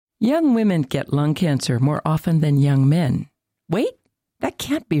Young women get lung cancer more often than young men. Wait, that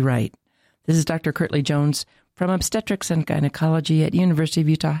can't be right. This is Dr. Kirtley Jones from Obstetrics and Gynecology at University of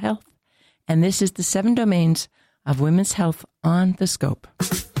Utah Health, and this is the 7 Domains of Women's Health on the Scope.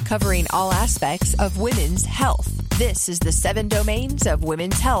 Covering all aspects of women's health. This is the 7 Domains of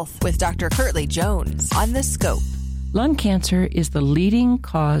Women's Health with Dr. Kirtley Jones on the Scope. Lung cancer is the leading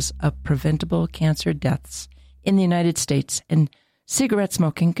cause of preventable cancer deaths in the United States, and cigarette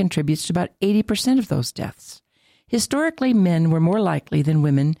smoking contributes to about 80% of those deaths. Historically, men were more likely than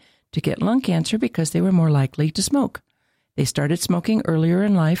women to get lung cancer because they were more likely to smoke. They started smoking earlier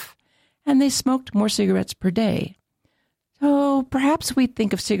in life, and they smoked more cigarettes per day. So perhaps we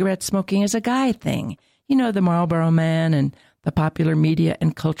think of cigarette smoking as a guy thing. You know, the Marlboro Man and the popular media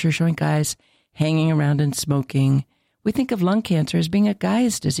and culture showing guys hanging around and smoking. We think of lung cancer as being a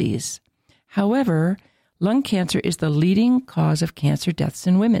guy's disease. However, lung cancer is the leading cause of cancer deaths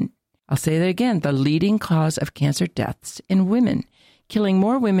in women. I'll say that again, the leading cause of cancer deaths in women, killing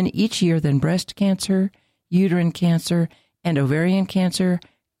more women each year than breast cancer, uterine cancer, and ovarian cancer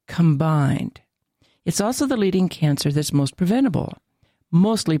combined. It's also the leading cancer that's most preventable,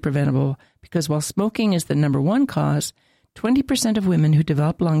 mostly preventable, because while smoking is the number one cause, 20% of women who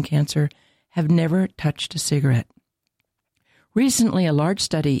develop lung cancer have never touched a cigarette. Recently, a large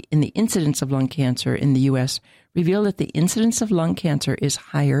study in the incidence of lung cancer in the U.S. revealed that the incidence of lung cancer is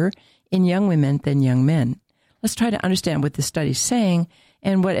higher in young women than young men. Let's try to understand what this study is saying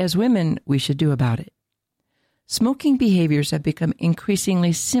and what, as women, we should do about it. Smoking behaviors have become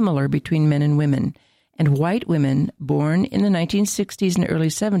increasingly similar between men and women, and white women born in the 1960s and early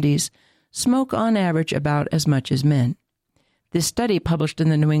 70s smoke on average about as much as men. This study, published in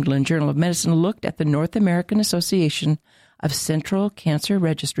the New England Journal of Medicine, looked at the North American Association of Central Cancer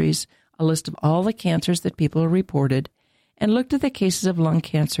Registries, a list of all the cancers that people reported, and looked at the cases of lung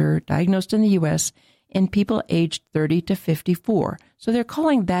cancer diagnosed in the U.S. in people aged 30 to 54. So they're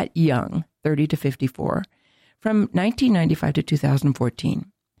calling that young, 30 to 54, from 1995 to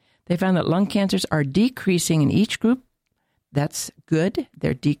 2014. They found that lung cancers are decreasing in each group. That's good.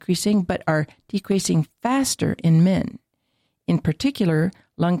 They're decreasing, but are decreasing faster in men. In particular,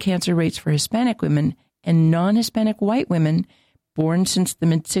 lung cancer rates for Hispanic women and non-Hispanic white women born since the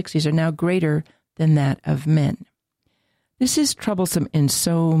mid-60s are now greater than that of men. This is troublesome in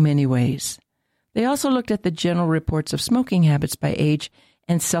so many ways. They also looked at the general reports of smoking habits by age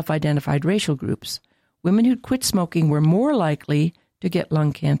and self-identified racial groups. Women who quit smoking were more likely to get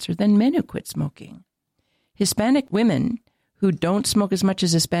lung cancer than men who quit smoking. Hispanic women who don't smoke as much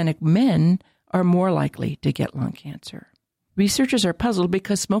as Hispanic men are more likely to get lung cancer. Researchers are puzzled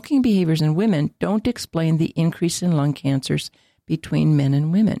because smoking behaviors in women don't explain the increase in lung cancers between men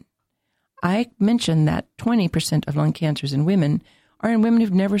and women. I mentioned that 20% of lung cancers in women are in women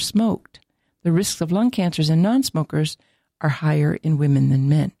who've never smoked. The risks of lung cancers in non-smokers are higher in women than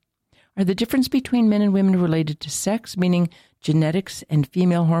men. Are the difference between men and women related to sex, meaning genetics and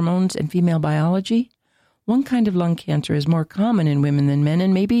female hormones and female biology? One kind of lung cancer is more common in women than men,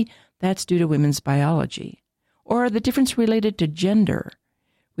 and maybe that's due to women's biology. Or are the difference related to gender?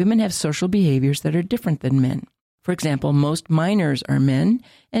 Women have social behaviors that are different than men. For example, most miners are men,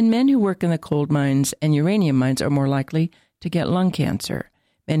 and men who work in the coal mines and uranium mines are more likely to get lung cancer.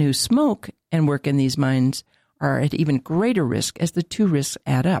 Men who smoke and work in these mines are at even greater risk as the two risks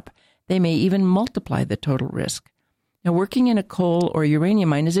add up. They may even multiply the total risk. Now, working in a coal or uranium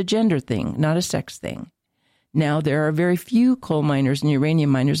mine is a gender thing, not a sex thing. Now, there are very few coal miners and uranium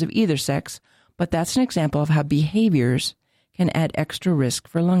miners of either sex, but that's an example of how behaviors can add extra risk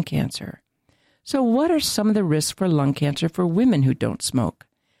for lung cancer. So what are some of the risks for lung cancer for women who don't smoke?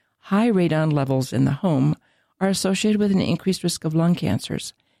 High radon levels in the home are associated with an increased risk of lung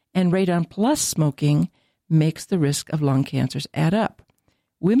cancers, and radon plus smoking makes the risk of lung cancers add up.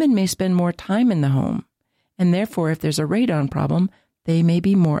 Women may spend more time in the home, and therefore if there's a radon problem, they may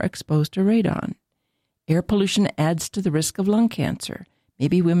be more exposed to radon. Air pollution adds to the risk of lung cancer.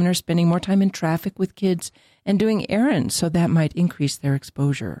 Maybe women are spending more time in traffic with kids and doing errands, so that might increase their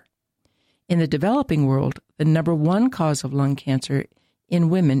exposure. In the developing world, the number one cause of lung cancer in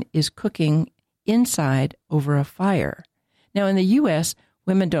women is cooking inside over a fire. Now, in the U.S.,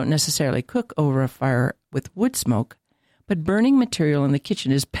 women don't necessarily cook over a fire with wood smoke, but burning material in the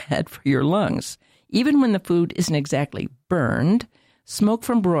kitchen is bad for your lungs. Even when the food isn't exactly burned, smoke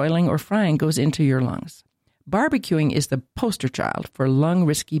from broiling or frying goes into your lungs. Barbecuing is the poster child for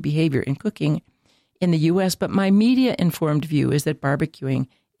lung-risky behavior in cooking in the U.S., but my media-informed view is that barbecuing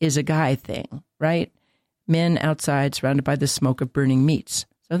is a guy thing, right? Men outside surrounded by the smoke of burning meats.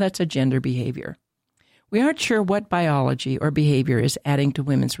 So that's a gender behavior. We aren't sure what biology or behavior is adding to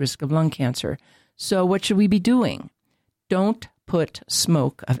women's risk of lung cancer. So what should we be doing? Don't put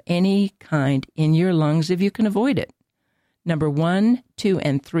smoke of any kind in your lungs if you can avoid it. Number 1, 2,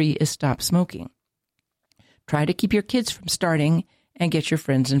 and 3 is stop smoking. Try to keep your kids from starting and get your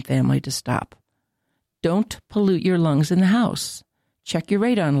friends and family to stop. Don't pollute your lungs in the house. Check your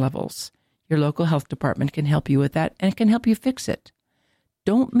radon levels. Your local health department can help you with that and can help you fix it.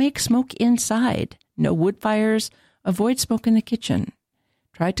 Don't make smoke inside. No wood fires. Avoid smoke in the kitchen.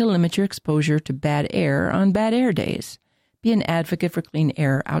 Try to limit your exposure to bad air on bad air days. Be an advocate for clean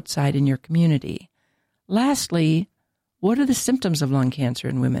air outside in your community. Lastly, what are the symptoms of lung cancer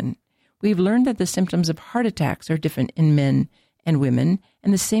in women? We've learned that the symptoms of heart attacks are different in men and women,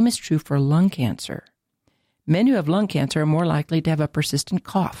 and the same is true for lung cancer. Men who have lung cancer are more likely to have a persistent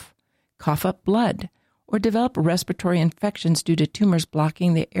cough up blood, or develop respiratory infections due to tumors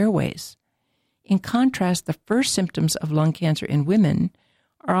blocking the airways. In contrast, the first symptoms of lung cancer in women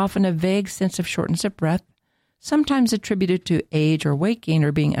are often a vague sense of shortness of breath, sometimes attributed to age or weight gain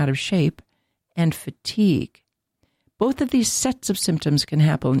or being out of shape, and fatigue. Both of these sets of symptoms can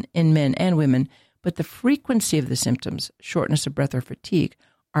happen in men and women, but the frequency of the symptoms, shortness of breath or fatigue,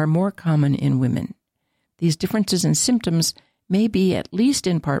 are more common in women. These differences in symptoms may be at least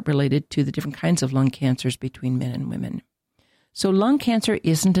in part related to the different kinds of lung cancers between men and women. So lung cancer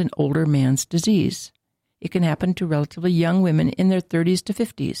isn't an older man's disease. It can happen to relatively young women in their 30s to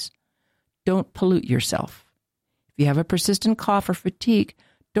 50s. Don't pollute yourself. If you have a persistent cough or fatigue,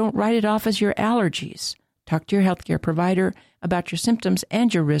 don't write it off as your allergies. Talk to your healthcare provider about your symptoms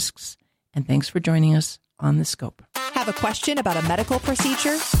and your risks. And thanks for joining us on The Scope. Have a question about a medical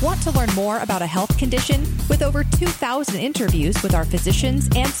procedure? Want to learn more about a health condition? With over 2,000 interviews with our physicians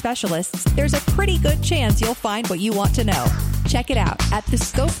and specialists, there's a pretty good chance you'll find what you want to know. Check it out at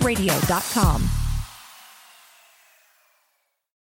thescoperadio.com.